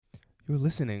You're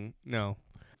listening. No.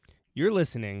 You're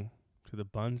listening to the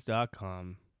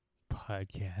Buns.com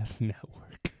podcast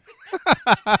network.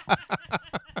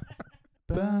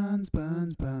 Buns,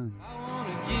 buns, buns. I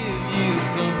wanna give you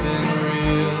something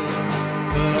real,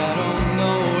 but I don't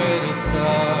know where to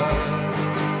start.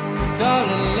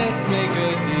 Darling, let's make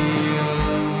a deal.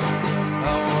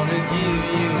 I wanna give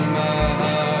you my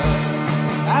heart.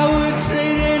 I would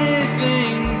trade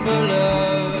anything for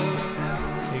love.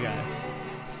 Hey guys.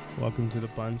 Welcome to the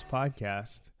Buns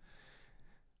podcast.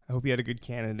 I hope you had a good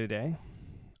Canada Day.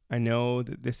 I know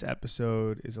that this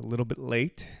episode is a little bit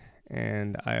late,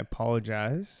 and I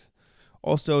apologize.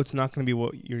 Also, it's not going to be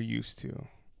what you're used to.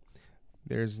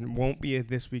 Won't be a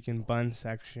This Week in Bun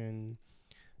section,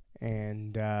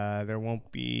 and there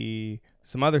won't be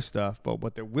some other stuff, but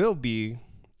what there will be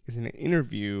is an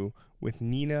interview with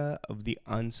Nina of the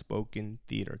Unspoken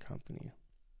Theater Company.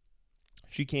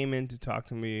 She came in to talk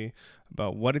to me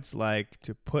about what it's like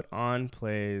to put on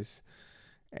plays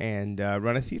and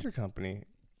run a theater company.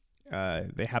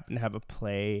 They happen to have a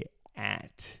play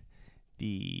at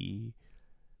the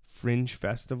Fringe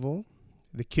Festival,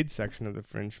 the kids section of the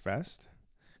Fringe Fest,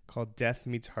 called Death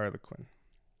Meets Harlequin.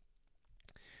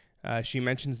 She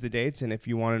mentions the dates, and if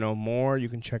you want to know more, you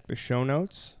can check the show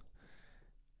notes.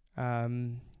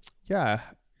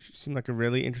 She seemed like a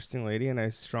really interesting lady, and I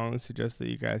strongly suggest that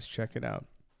you guys check it out.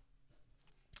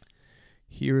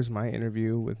 Here's my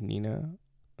interview with Nina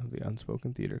of the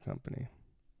Unspoken Theater Company.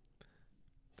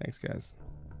 Thanks, guys.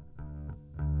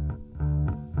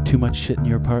 Too much shit in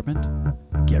your apartment?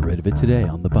 Get rid of it today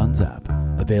on the Buns app.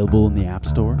 Available in the App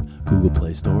Store, Google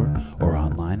Play Store, or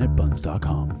online at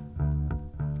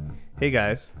buns.com. Hey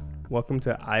guys, welcome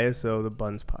to ISO the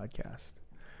Buns podcast.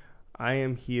 I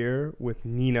am here with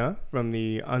Nina from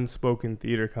the Unspoken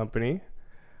Theater Company.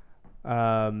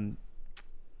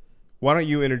 Why don't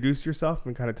you introduce yourself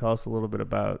and kind of tell us a little bit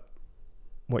about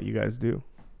what you guys do?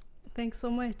 Thanks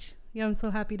so much. Yeah, I'm so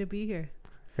happy to be here.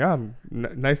 Yeah,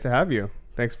 nice to have you.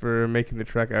 Thanks for making the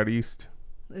trek out east.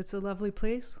 It's a lovely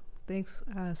place. Thanks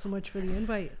so much for the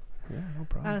invite. Yeah, no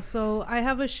problem. So I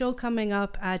have a show coming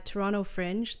up at Toronto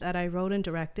Fringe that I wrote and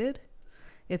directed.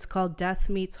 It's called Death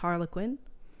Meets Harlequin,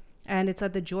 and it's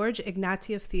at the George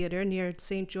Ignatieff Theatre near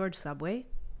St. George Subway.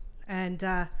 And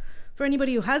for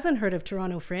anybody who hasn't heard of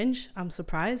Toronto Fringe, I'm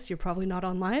surprised. You're probably not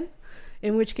online,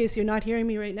 in which case you're not hearing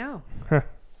me right now.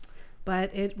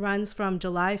 But it runs from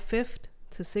July 5th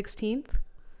to 16th.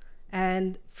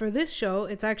 And for this show,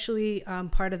 it's actually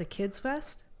part of the Kids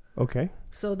Fest. Okay.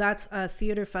 So that's a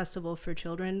theater festival for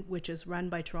children, which is run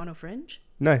by Toronto Fringe.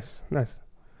 Nice.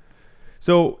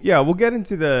 So, yeah, we'll get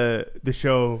into the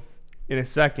show in a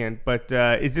second, but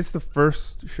is this the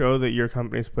first show that your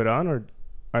company's put on, or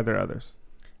are there others?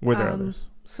 Were there others?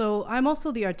 So I'm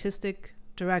also the artistic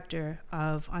director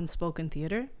of Unspoken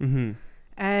Theater. Mm-hmm.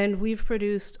 And we've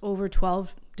produced over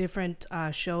 12 different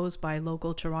shows by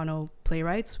local Toronto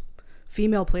playwrights,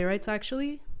 female playwrights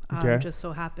actually, just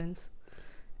so happens.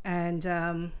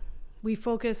 And we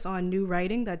focus on new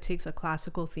writing that takes a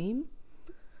classical theme.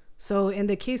 So in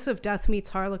the case of Death Meets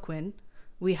Harlequin,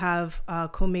 we have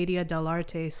Commedia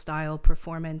dell'arte style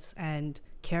performance and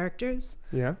characters.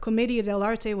 Yeah. Commedia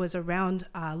dell'arte was around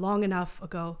long enough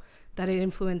ago that it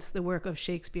influenced the work of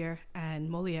Shakespeare and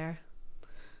Molière.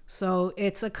 So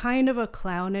it's a kind of a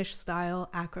clownish style,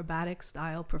 acrobatic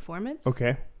style performance.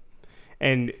 Okay.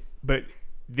 But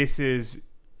this is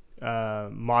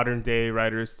modern day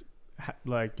writers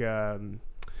kind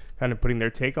of putting their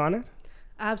take on it?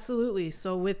 Absolutely.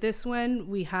 So with this one,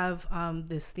 we have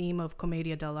this theme of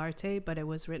Commedia dell'arte, but it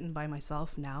was written by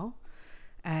myself now.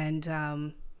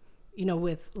 And,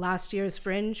 with last year's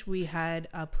Fringe, we had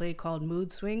a play called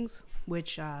Mood Swings,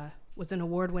 which was an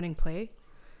award-winning play.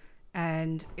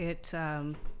 And it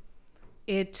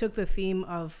took the theme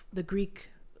of the Greek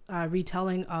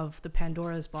retelling of the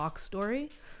Pandora's Box story,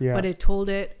 but it told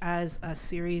it as a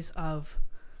series of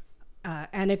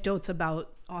anecdotes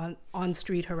about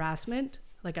on-street harassment,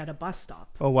 like at a bus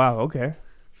stop. Oh, wow. Okay.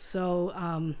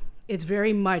 So it's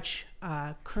very much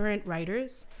current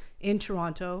writers in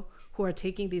Toronto who are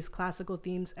taking these classical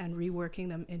themes and reworking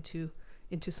them into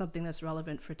something that's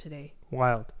relevant for today.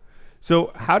 Wild.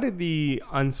 So how did the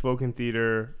Unspoken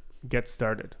Theater get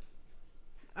started?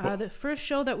 The first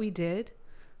show that we did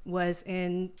was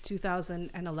in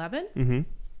 2011. Mm-hmm.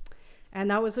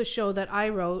 And that was a show that I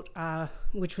wrote,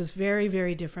 which was very,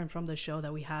 very different from the show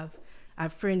that we have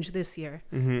at Fringe this year.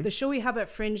 Mm-hmm. The show we have at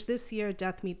Fringe this year,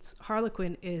 Death Meets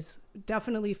Harlequin, is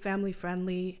definitely family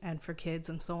friendly and for kids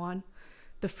and so on.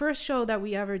 The first show that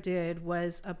we ever did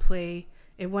was a play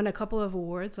It won a couple of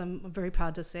awards, I'm very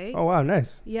proud to say. Oh, wow,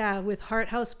 nice. Yeah, with Heart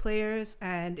House Players,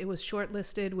 and it was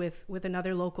shortlisted with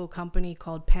another local company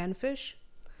called Panfish.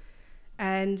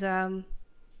 And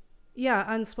yeah,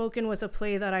 Unspoken was a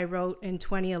play that I wrote in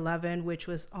 2011, which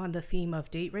was on the theme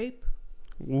of date rape.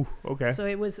 Ooh, okay. So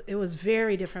it was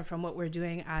very different from what we're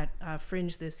doing at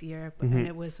Fringe this year, but, and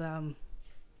it was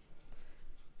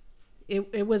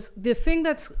it was the thing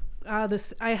that's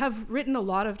this. I have written a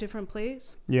lot of different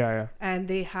plays, Yeah. and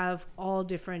they have all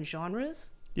different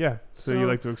genres. Yeah. So you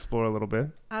like to explore a little bit.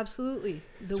 Absolutely.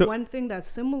 The So- one thing that's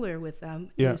similar with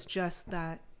them Yeah. is just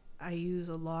that I use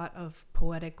a lot of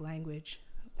poetic language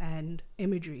and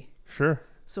imagery. Sure.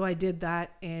 So I did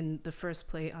that in the first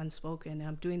play, Unspoken, and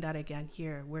I'm doing that again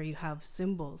here, where you have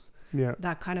symbols Yeah.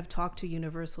 that kind of talk to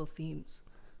universal themes.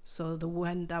 So the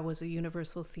one that was a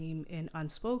universal theme in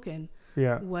Unspoken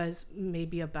Yeah. was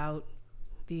maybe about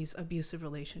these abusive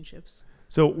relationships.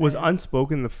 So was Yes.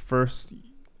 Unspoken the first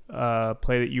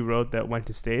play that you wrote that went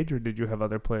to stage, or did you have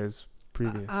other plays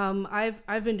previous?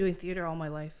 I've been doing theater all my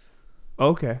life.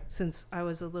 Okay. Since I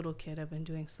was a little kid, I've been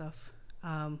doing stuff.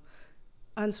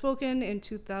 Unspoken in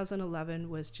 2011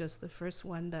 was just the first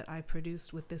one that I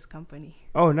produced with this company.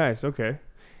 Oh, nice. Okay.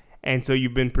 And so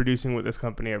you've been producing with this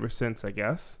company ever since, I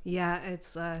guess. Yeah,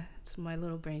 it's my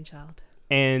little brainchild.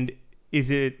 And is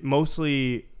it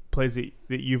mostly plays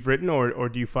that you've written, or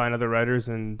do you find other writers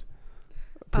and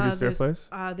produce their plays?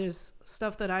 There's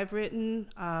stuff that I've written.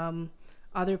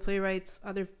 Other playwrights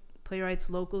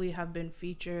locally have been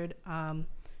featured.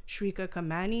 Shrika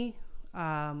Kamani,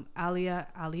 Alia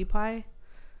Alipai,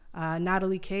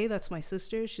 Natalie Kay, that's my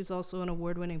sister. She's also an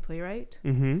award-winning playwright.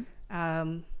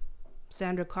 Mm-hmm.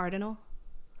 Sandra Cardinal.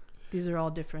 These are all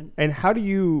different. And how do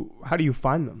you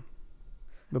find them,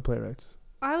 the playwrights?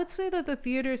 I would say that the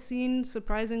theater scene,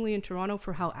 surprisingly in Toronto,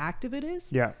 for how active it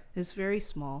is very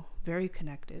small, very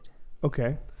connected.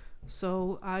 Okay.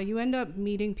 So you end up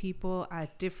meeting people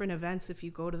at different events if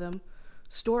you go to them.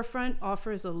 Storefront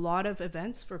offers a lot of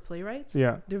events for playwrights.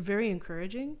 Yeah. They're very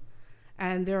encouraging,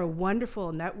 and they're a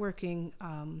wonderful networking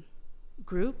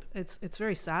group. It's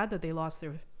very sad that they lost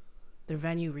their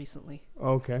venue recently.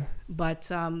 Okay. But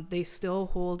they still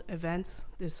hold events.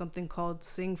 There's something called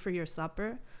Sing for Your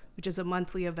Supper, which is a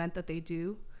monthly event that they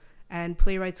do, and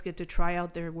playwrights get to try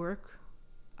out their work.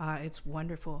 It's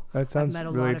wonderful. That sounds I've met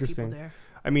a really lot of people interesting. there.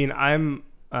 I mean, I'm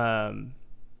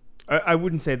I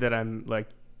wouldn't say that I'm like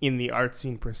in the art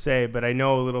scene per se, but I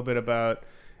know a little bit about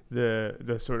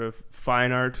the sort of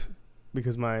fine art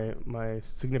because my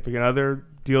significant other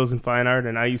deals in fine art,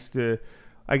 and I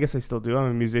guess I still do. I'm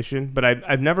a musician, but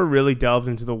I've never really delved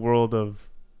into the world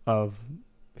of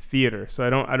theater, so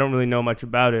I don't really know much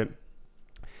about it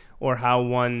or how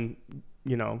one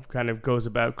kind of goes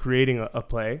about creating a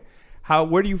play.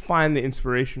 Where do you find the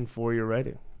inspiration for your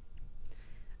writing?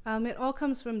 It all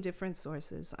comes from different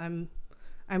sources. I'm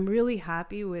really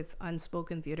happy with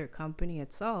Unspoken Theater Company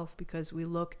itself because we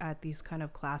look at these kind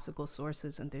of classical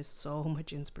sources and there's so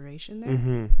much inspiration there.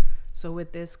 Mm-hmm. So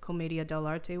with this, Commedia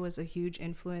dell'arte was a huge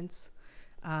influence,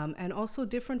 and also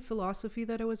different philosophy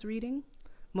that I was reading,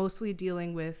 mostly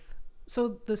dealing with.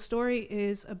 So the story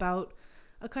is about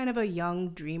a kind of a young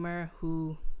dreamer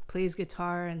who plays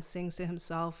guitar and sings to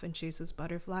himself and chases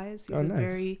butterflies. He's nice. A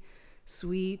very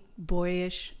sweet,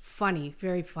 boyish,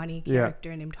 very funny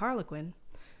character named Harlequin.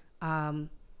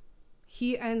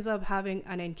 He ends up having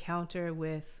an encounter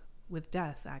with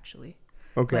death, actually.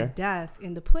 Okay. But death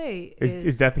in the play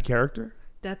is Death a character?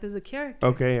 Death is a character.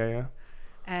 Okay, yeah.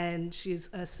 And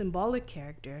she's a symbolic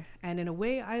character. And in a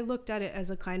way, I looked at it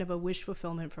as a kind of a wish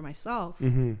fulfillment for myself,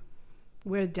 Mm-hmm.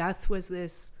 where Death was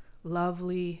this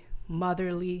lovely,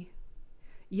 motherly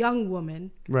young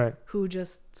woman Right. who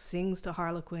just sings to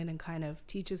Harlequin and kind of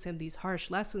teaches him these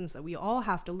harsh lessons that we all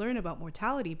have to learn about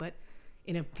mortality, but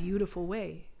in a beautiful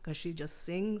way, because she just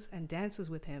sings and dances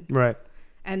with him. Right.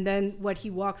 And then what he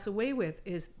walks away with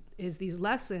is these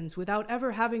lessons without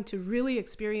ever having to really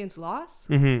experience loss.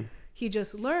 Mm-hmm. He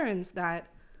just learns that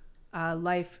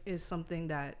life is something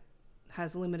that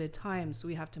has limited time, so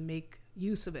we have to make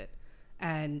use of it.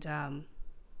 And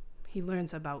he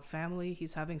learns about family.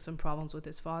 He's having some problems with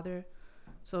his father.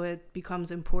 So it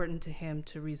becomes important to him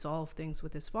to resolve things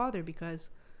with his father because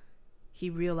he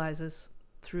realizes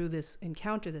through this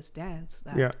encounter, this dance,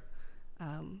 that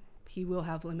he will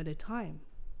have limited time.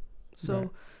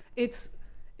 So it's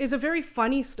a very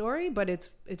funny story, but it's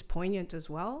poignant as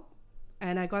well.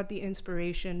 And I got the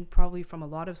inspiration probably from a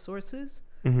lot of sources.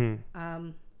 Mm-hmm.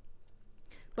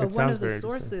 But one of the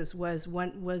sources was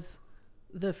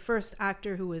the first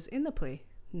actor who was in the play,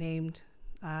 named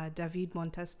David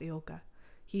Montes de Oca.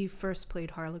 He first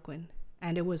played Harlequin,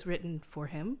 and it was written for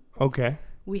him. Okay.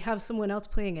 We have someone else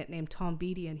playing it named Tom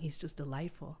Beatty, and he's just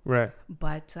delightful. Right.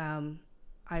 But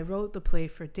I wrote the play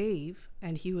for Dave,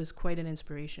 and he was quite an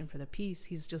inspiration for the piece.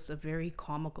 He's just a very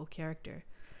comical character.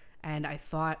 And I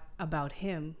thought about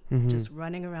him just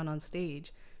running around on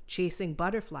stage, chasing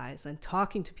butterflies and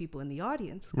talking to people in the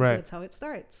audience. 'Cause Right. That's how it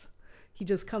starts. He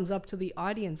just comes up to the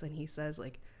audience and he says,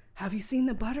 like, have you seen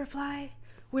the butterfly?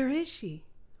 Where is she?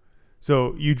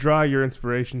 So you draw your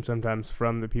inspiration sometimes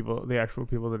from the actual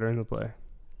people that are in the play.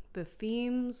 The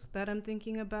themes that I'm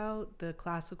thinking about, the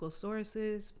classical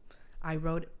sources. I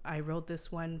wrote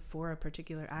this one for a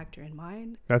particular actor in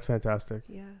mind. That's fantastic.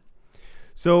 Yeah.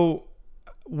 So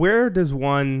where does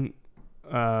one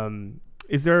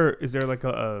is there like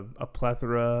a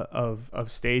plethora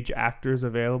of stage actors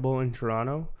available in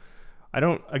Toronto? I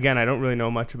don't really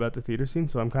know much about the theater scene,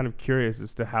 so I'm kind of curious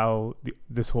as to how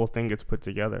this whole thing gets put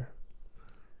together.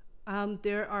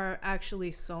 There are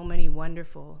actually so many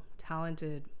wonderful,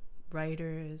 talented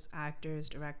writers, actors,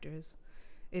 directors.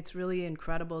 It's really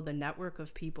incredible, the network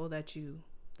of people that you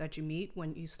meet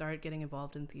when you start getting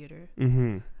involved in theater.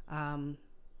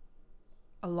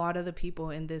 A lot of the people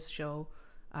in this show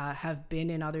have been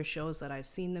in other shows that I've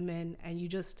seen them in, and you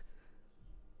just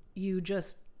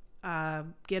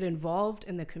get involved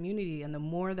in the community, and the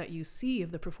more that you see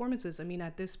of the performances, I mean,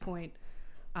 at this point,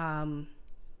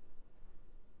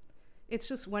 it's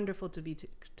just wonderful to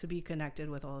be connected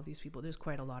with all of these people. There's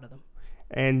quite a lot of them.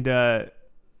 And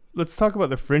let's talk about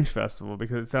the Fringe Festival,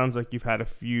 because it sounds like you've had a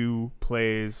few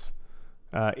plays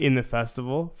in the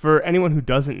festival. For anyone who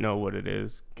doesn't know what it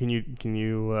is, can you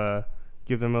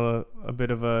give them a bit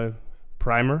of a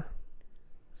primer?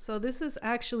 So this is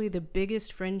actually the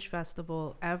biggest Fringe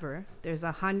Festival ever. There's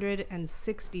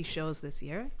 160 shows this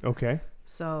year. Okay.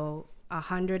 So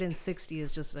 160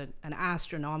 is just an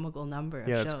astronomical number of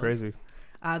shows. Yeah, that's crazy.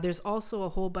 There's also a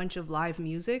whole bunch of live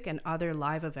music and other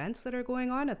live events that are going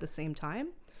on at the same time.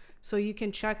 So you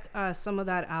can check some of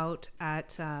that out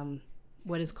at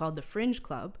what is called the Fringe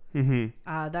Club.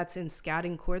 That's in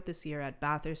Scatting Court this year at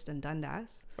Bathurst and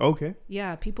Dundas. Okay.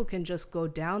 Yeah, people can just go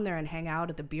down there and hang out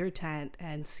at the beer tent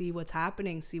and see what's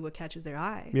happening, see what catches their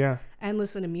eye. Yeah. And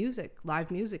listen to music,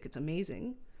 live music. It's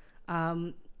amazing.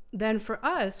 Then for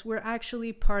us, we're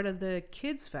actually part of the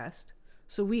Kids Fest.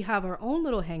 So we have our own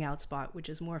little hangout spot, which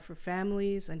is more for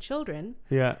families and children.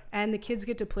 Yeah. And the kids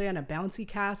get to play on a bouncy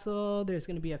castle. There's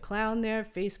going to be a clown there,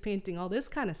 face painting, all this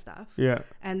kind of stuff. Yeah.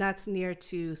 And that's near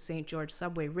to St. George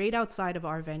Subway, right outside of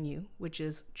our venue, which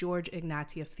is George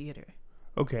Ignatieff Theater.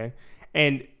 Okay.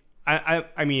 And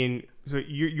I mean, so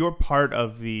you're part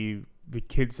of the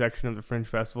kids section of the Fringe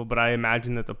Festival, but I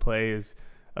imagine that the play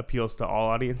appeals to all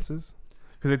audiences.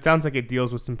 Because it sounds like it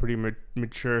deals with some pretty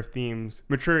mature themes.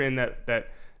 Mature in that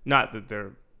not that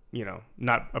they're,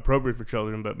 not appropriate for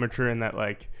children, but mature in that,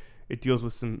 like, it deals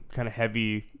with some kind of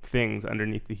heavy things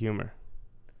underneath the humor.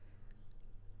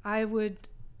 I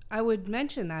would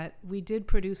mention that we did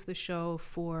produce the show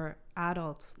for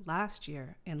adults last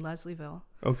year in Leslieville.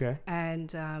 Okay.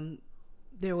 And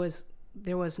there was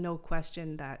no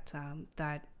question that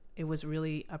it was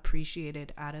really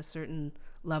appreciated at a certain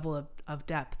level of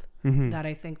depth. That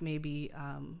I think maybe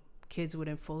kids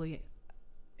wouldn't fully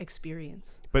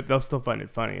experience. But they'll still find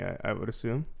it funny, I would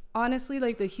assume. Honestly,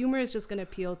 like, the humor is just going to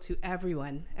appeal to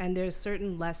everyone. And there's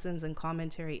certain lessons and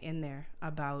commentary in there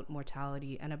about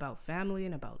mortality and about family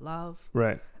and about love.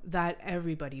 Right. That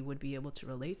everybody would be able to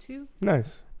relate to.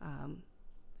 Nice.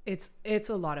 It's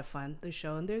a lot of fun, the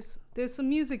show. And there's some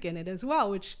music in it as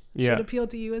well, which should appeal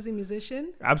to you as a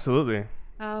musician. Absolutely.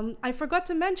 I forgot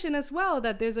to mention as well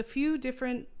that there's a few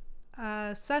different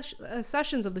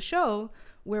sessions of the show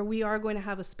where we are going to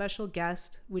have a special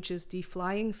guest, which is the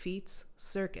Flying Feet's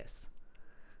Circus.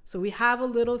 So we have a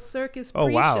little circus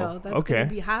pre-show that's going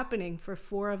to be happening for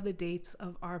 4 of the dates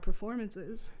of our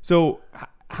performances. So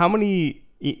how many,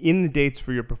 in the dates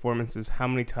for your performances, how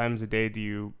many times a day do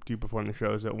you perform the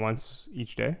shows? At once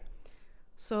each day?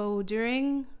 So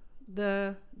during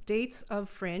the dates of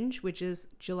Fringe, which is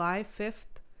July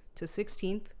 5th to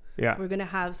 16th, we're going to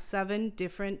have 7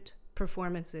 different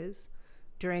performances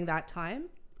during that time.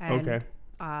 And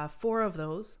 4 of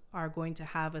those are going to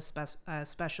have a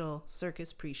special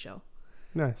circus pre-show.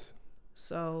 Nice.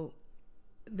 So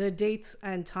the dates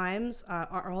and times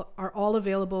are all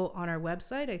available on our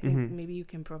website. I think maybe you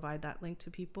can provide that link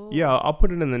to people. Yeah, I'll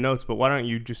put it in the notes, but why don't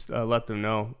you just let them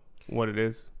know what it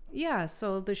is? Yeah,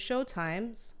 so the show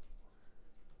times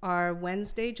are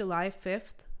Wednesday, July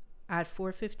 5th at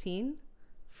 4:15,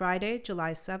 Friday,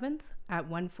 July 7th at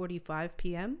 1:45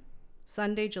 p.m.,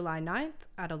 Sunday, July 9th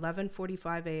at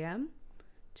 11:45 a.m.,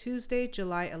 Tuesday,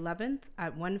 July 11th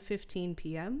at 1:15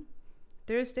 p.m.,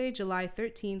 Thursday, July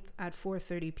 13th at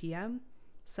 4:30 p.m.,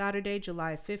 Saturday,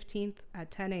 July 15th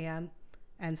at 10 a.m.,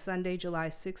 and Sunday, July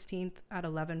 16th at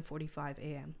 11:45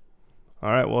 a.m.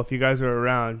 All right. Well, if you guys are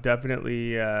around,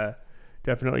 definitely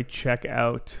check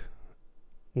out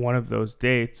one of those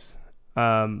dates.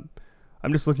 I'm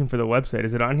just looking for the website.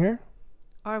 Is it on here?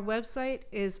 Our website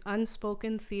is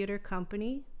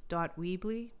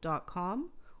unspokentheatrecompany.weebly.com,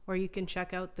 or you can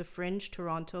check out the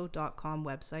fringetoronto.com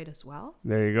website as well.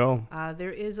 There you go.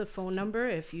 There is a phone number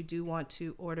if you do want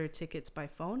to order tickets by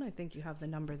phone. I think you have the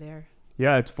number there.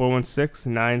 Yeah, it's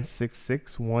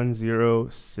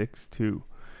 416-966-1062.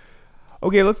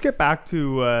 Okay, let's get back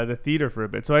to the theater for a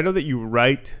bit. So I know that you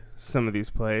write some of these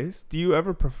plays. Do you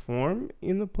ever perform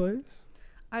in the plays?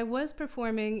 I was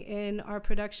performing in our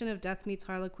production of Death Meets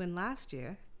Harlequin last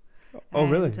year. Oh,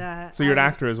 really? So you're an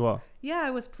actor as well? Yeah,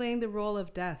 I was playing the role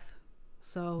of Death.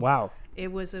 So wow, it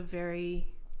was a very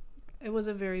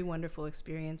wonderful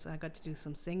experience. I got to do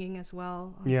some singing as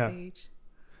well on stage.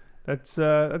 That's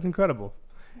incredible.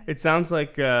 It sounds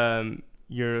like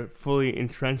you're fully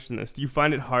entrenched in this. Do you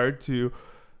find it hard to...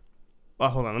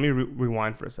 hold on, let me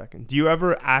rewind for a second. Do you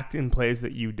ever act in plays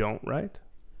that you don't write?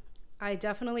 I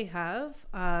definitely have.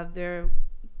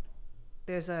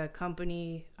 There's a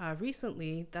company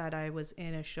recently that I was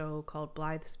in a show called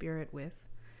Blithe Spirit with,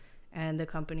 and the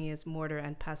company is Mortar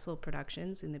and Pestle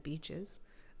Productions in the Beaches.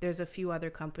 There's a few other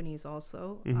companies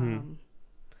also. Mm-hmm.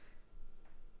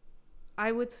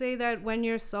 I would say that when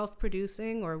you're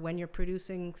self-producing or when you're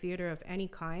producing theater of any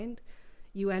kind,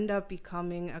 you end up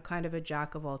becoming a kind of a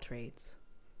jack of all trades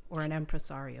or an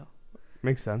impresario.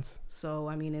 Makes sense. So,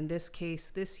 I mean, in this case,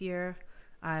 this year,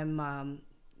 I'm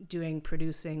doing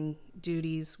producing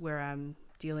duties where I'm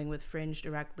dealing with Fringe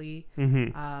directly,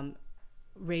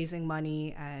 raising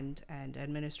money and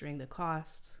administering the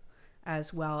costs,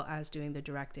 as well as doing the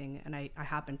directing. And I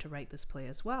happen to write this play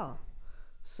as well.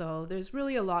 So there's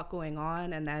really a lot going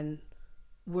on. And then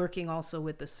working also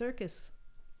with the circus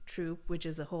troupe, which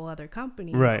is a whole other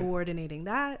company, coordinating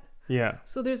that. Yeah.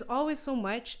 So there's always so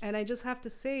much. And I just have to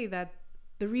say that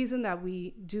the reason that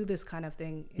we do this kind of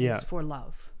thing is for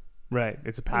love. Right.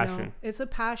 It's a passion. You know, it's a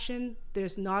passion.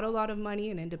 There's not a lot of money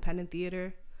in independent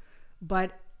theater,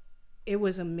 but it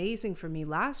was amazing for me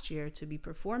last year to be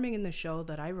performing in the show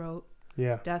that I wrote,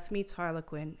 Death Meets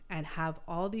Harlequin, and have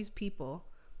all these people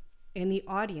in the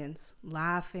audience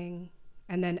laughing,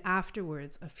 and then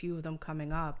afterwards a few of them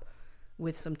coming up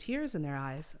with some tears in their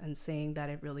eyes and saying that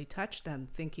it really touched them,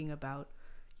 thinking about,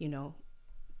 you know,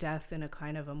 death in a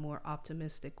kind of a more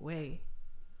optimistic way.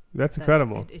 That's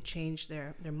incredible. It changed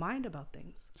their mind about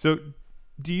things. So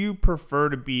do you prefer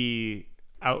to be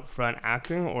out front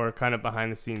acting or kind of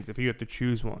behind the scenes if you have to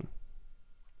choose one?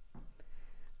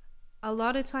 A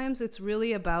lot of times it's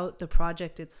really about the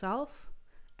project itself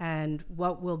and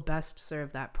what will best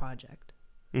serve that project.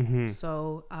 Mm-hmm.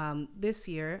 So this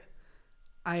year,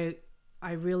 I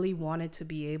really wanted to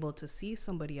be able to see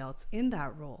somebody else in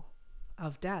that role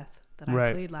of death that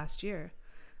I played last year.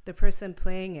 The person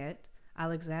playing it,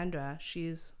 Alexandra,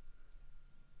 she's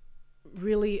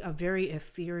really a very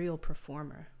ethereal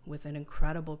performer with an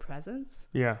incredible presence.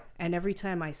 Yeah. And every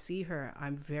time I see her,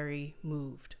 I'm very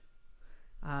moved.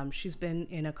 She's been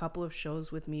in a couple of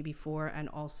shows with me before, and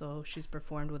also she's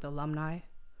performed with alumni.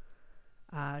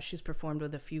 She's performed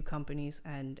with a few companies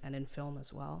and in film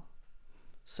as well.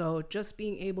 So just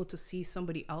being able to see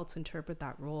somebody else interpret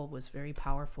that role was very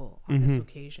powerful on this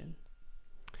occasion.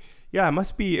 Yeah, it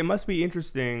must be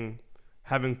interesting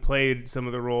having played some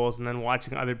of the roles and then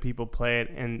watching other people play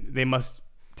it, and they must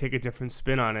take a different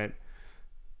spin on it.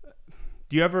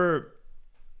 Do you ever,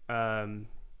 I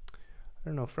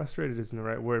don't know, frustrated isn't the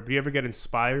right word, but do you ever get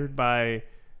inspired by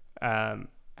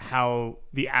how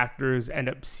the actors end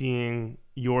up seeing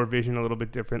your vision a little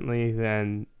bit differently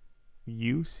than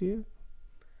you see it?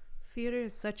 Theater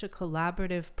is such a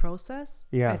collaborative process.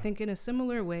 Yeah. I think in a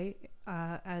similar way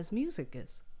as music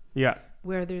is. Yeah.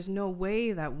 Where there's no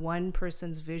way that one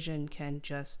person's vision can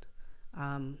just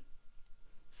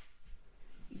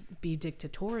be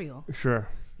dictatorial. Sure.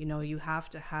 You know, you have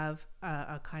to have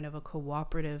a kind of a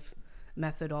cooperative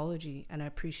methodology and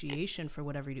appreciation for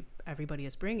what everybody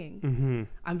is bringing. Mm-hmm.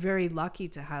 I'm very lucky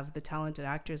to have the talented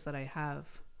actors that I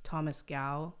have. Thomas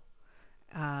Gao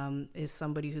is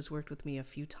somebody who's worked with me a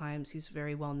few times. He's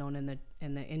very well known in the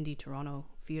indie Toronto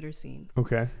theater scene.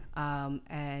 Okay.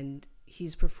 And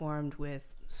he's performed with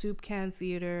Soup Can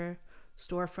Theater,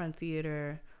 Storefront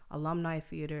Theater, Alumni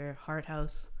Theater, Heart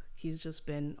House. He's just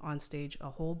been on stage a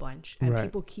whole bunch. And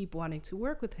people keep wanting to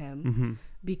work with him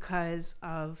because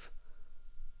of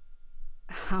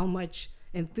how much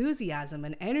enthusiasm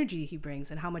and energy he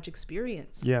brings and how much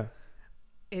experience. Yeah.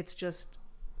 It's just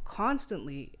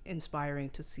constantly inspiring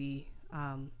to see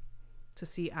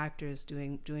actors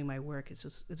doing my work.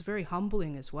 It's very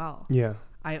humbling as well. Yeah.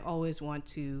 I always want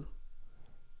to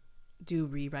do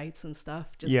rewrites and stuff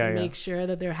just Yeah, to yeah. make sure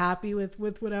that they're happy with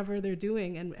whatever they're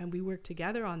doing, and we work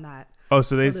together on that. Oh,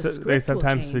 so the they script will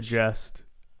sometimes change. suggest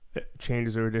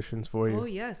changes or additions for you. Oh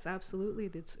yes, absolutely.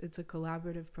 It's a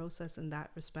collaborative process in that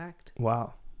respect.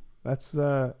 Wow. That's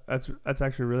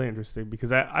actually really interesting,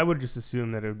 because I would just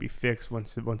assume that it would be fixed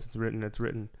once it's written. It's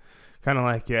written, kind of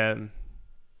like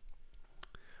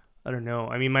I don't know.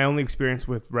 I mean, my only experience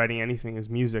with writing anything is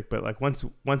music, but like once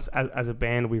as a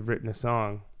band we've written a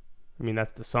song, I mean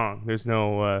that's the song. There's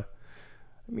no. I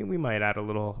mean, we might add a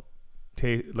little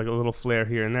like a little flair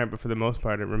here and there, but for the most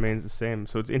part it remains the same.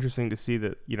 So it's interesting to see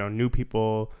that, you know, new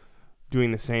people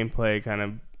doing the same play kind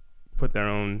of put their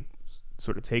own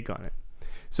sort of take on it.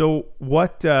 So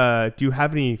what do you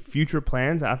have any future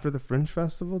plans after the Fringe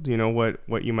Festival? Do you know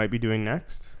what you might be doing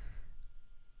next?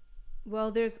 Well,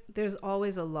 there's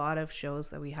always a lot of shows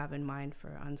that we have in mind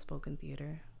for Unspoken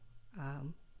Theater.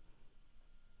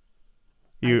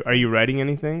 Are you writing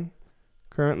anything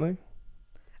currently?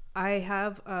 I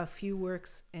have a few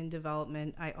works in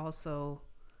development. I'm also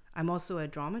a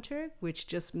dramaturg, which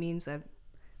just means that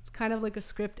it's kind of like a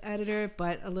script editor,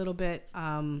 but a little bit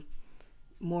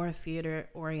more theater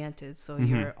oriented. So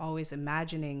you're always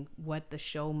imagining what the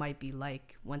show might be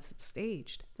like once it's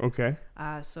staged. Okay.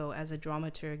 So as a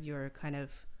dramaturg, you're kind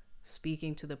of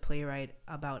speaking to the playwright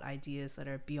about ideas that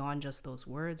are beyond just those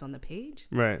words on the page.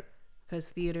 Right. Because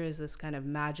theater is this kind of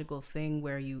magical thing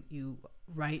where you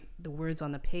write the words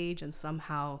on the page and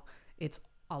somehow it's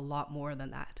a lot more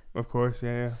than that. Of course,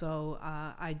 yeah. So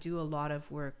I do a lot of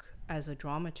work as a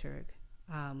dramaturg.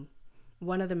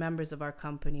 One of the members of our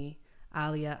company,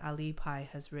 Alia Alipai,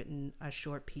 has written a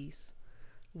short piece.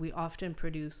 We often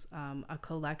produce a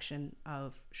collection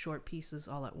of short pieces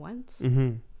all at once.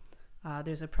 Mm-hmm.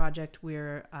 There's a project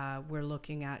we're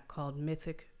looking at called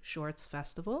Mythic Shorts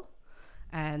Festival,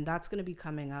 and that's going to be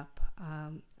coming up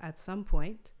at some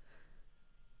point.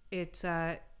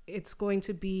 It's going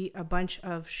to be a bunch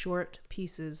of short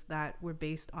pieces that were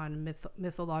based on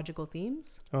mythological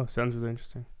themes. Oh, sounds really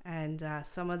interesting. And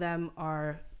some of them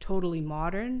are totally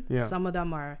modern. Yeah. Some of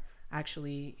them are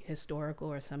actually historical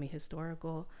or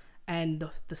semi-historical. And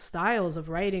the styles of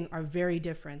writing are very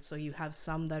different. So you have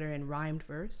some that are in rhymed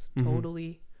verse,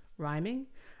 totally rhyming,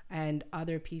 and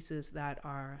other pieces that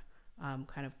are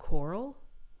kind of choral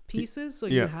pieces. So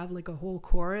you have like a whole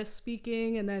chorus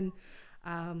speaking, and then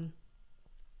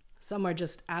some are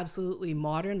just absolutely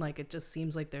modern. Like it just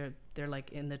seems like they're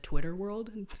like in the Twitter world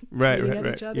and tweeting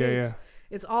at each other. Yeah.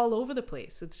 It's all over the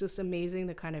place. It's just amazing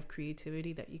the kind of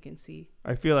creativity that you can see.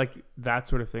 I feel like that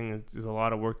sort of thing is a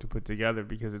lot of work to put together,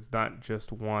 because it's not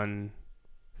just one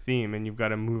theme and you've got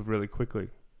to move really quickly,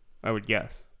 I would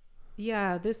guess.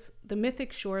 Yeah, the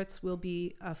Mythic Shorts will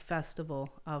be a festival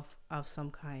of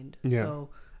some kind. Yeah. So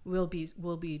we'll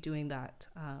be doing that.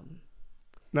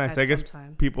 Nice. At I guess some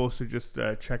time. people should just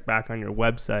check back on your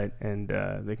website and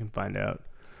they can find out.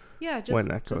 Yeah, when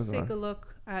that just goes take on. a look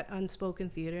at Unspoken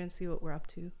Theater and see what we're up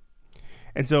to.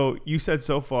 And so you said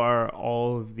so far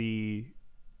all of the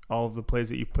plays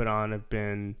that you've put on have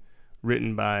been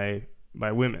written by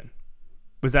women.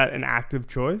 Was that an active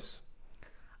choice?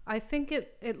 I think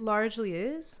it largely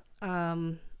is.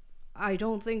 I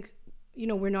don't think,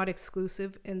 we're not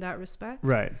exclusive in that respect.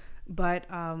 Right. But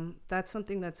that's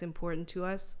something that's important to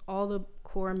us. All the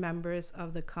core members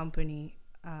of the company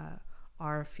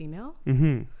are female.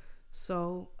 Mm-hmm.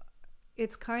 So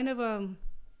it's kind of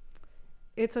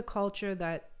it's a culture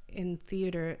that in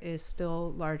theater is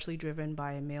still largely driven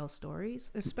by male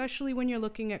stories, especially when you're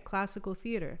looking at classical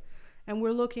theater. And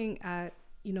we're looking at,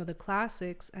 the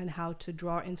classics and how to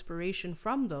draw inspiration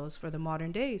from those for the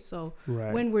modern day. So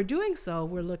when we're doing so,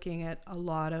 we're looking at a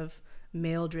lot of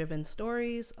male-driven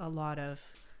stories, a lot of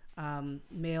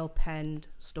male-penned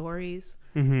stories.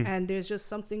 Mm-hmm. And there's just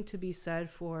something to be said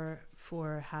for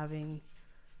having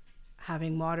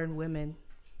modern women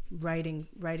writing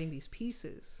these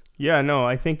pieces. Yeah, no,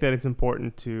 I think that it's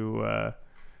important to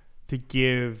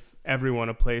give everyone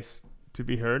a place to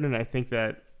be heard, and I think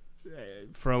that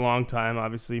for a long time,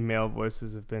 obviously, male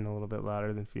voices have been a little bit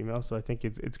louder than female. So I think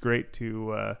it's great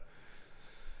to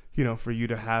for you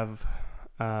to have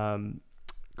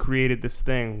created this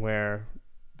thing where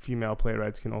female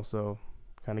playwrights can also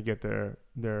kind of get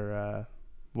their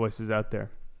voices out there.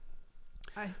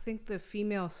 I think the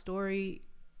female story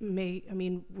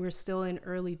we're still in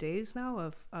early days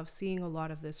now of seeing a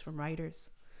lot of this from writers.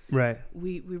 Right.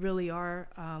 We really are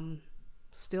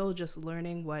still just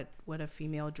learning what a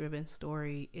female driven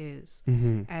story is.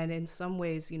 Mm-hmm. And in some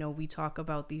ways, we talk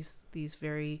about these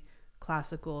very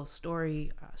classical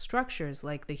story structures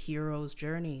like the hero's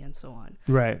journey and so on.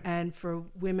 Right. And for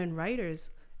women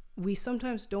writers, we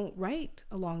sometimes don't write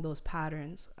along those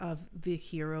patterns of the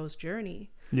hero's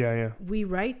journey. Yeah. We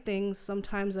write things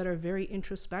sometimes that are very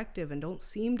introspective and don't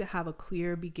seem to have a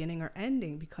clear beginning or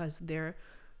ending because they're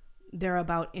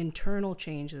about internal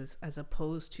changes as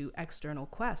opposed to external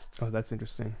quests. Oh, that's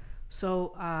interesting.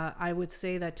 So I would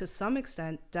say that to some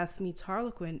extent, Death Meets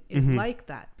Harlequin is like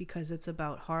that, because it's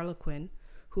about Harlequin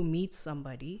who meets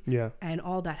somebody. Yeah. And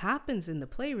all that happens in the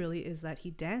play really is that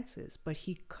he dances, but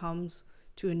he comes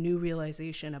to a new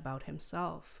realization about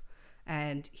himself,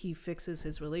 and he fixes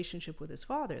his relationship with his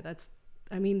father.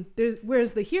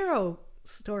 Where's the hero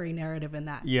story narrative in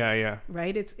that? Yeah.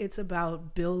 Right? It's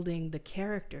about building the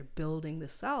character, building the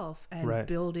self, and Right.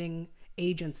 building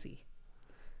agency.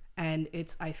 And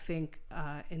it's, I think,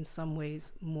 in some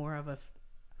ways more of a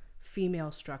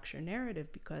female structure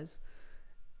narrative, because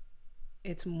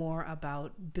it's more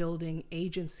about building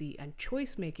agency and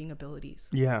choice-making abilities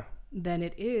Yeah. than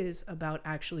it is about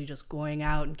actually just going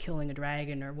out and killing a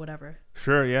dragon or whatever.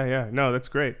 Sure. Yeah. No, that's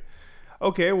great.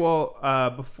 Okay. Well,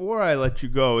 before I let you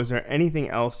go, is there anything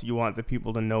else you want the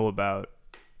people to know about?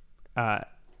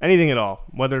 Anything at all,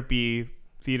 whether it be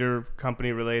theater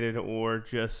company related or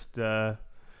just, I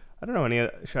don't know, any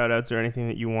shout outs or anything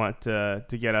that you want to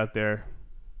get out there?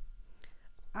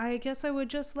 I guess I would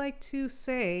just like to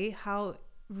say how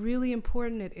really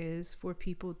important it is for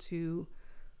people to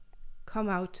come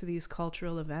out to these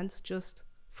cultural events just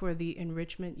for the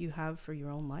enrichment you have for your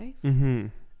own life. Mm-hmm.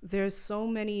 There's so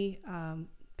many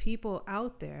people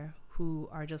out there who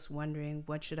are just wondering,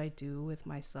 what should I do with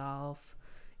myself?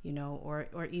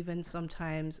 Or even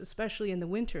sometimes, especially in the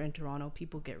winter in Toronto,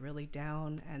 people get really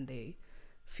down and they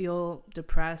feel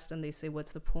depressed and they say,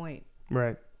 what's the point?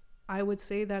 Right. I would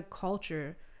say that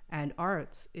culture and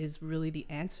arts is really the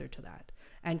answer to that.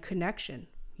 And connection.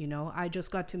 I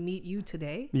just got to meet you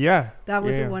today. Yeah. That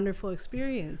was Yeah. a wonderful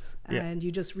experience. Yeah. And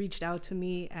you just reached out to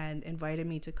me and invited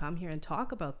me to come here and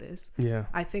talk about this. Yeah.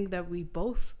 I think that we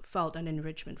both felt an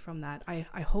enrichment from that.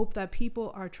 I hope that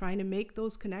people are trying to make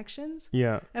those connections.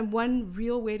 Yeah. And one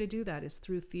real way to do that is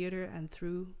through theater and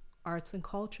through arts and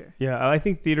culture. Yeah, I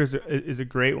think theater is a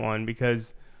great one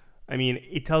because,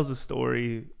 it tells a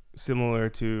story similar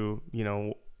to,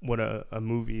 what a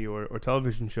movie or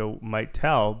television show might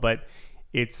tell, but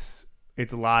it's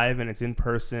live and it's in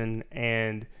person,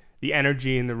 and the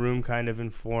energy in the room kind of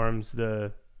informs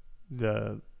the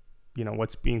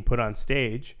what's being put on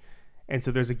stage. And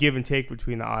so there's a give and take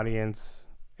between the audience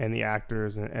and the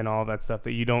actors and all that stuff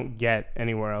that you don't get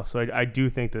anywhere else. So I do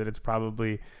think that it's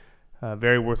probably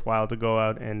very worthwhile to go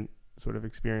out and sort of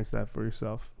experience that for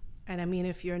yourself. And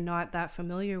if you're not that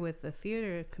familiar with the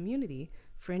theater community,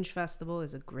 Fringe Festival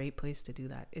is a great place to do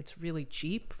that. It's really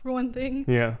cheap, for one thing.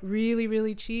 Yeah. Really,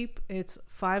 really cheap. It's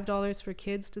 $5 for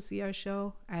kids to see our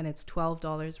show, and it's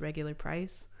 $12 regular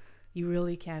price. You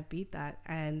really can't beat that.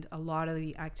 And a lot of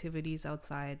the activities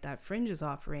outside that Fringe is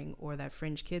offering or that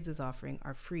Fringe Kids is offering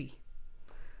are free.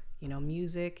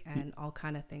 Music and all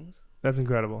kind of things. That's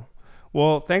incredible.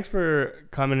 Well, thanks for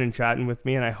coming and chatting with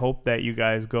me, and I hope that you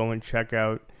guys go and check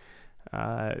out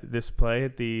this play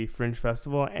at the Fringe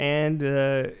Festival, and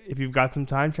if you've got some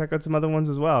time, check out some other ones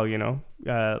as well.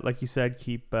 Like you said,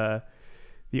 keep the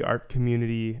art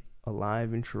community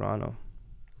alive in Toronto.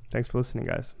 Thanks for listening,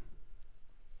 guys,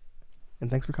 and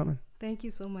thanks for coming. Thank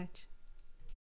you so much.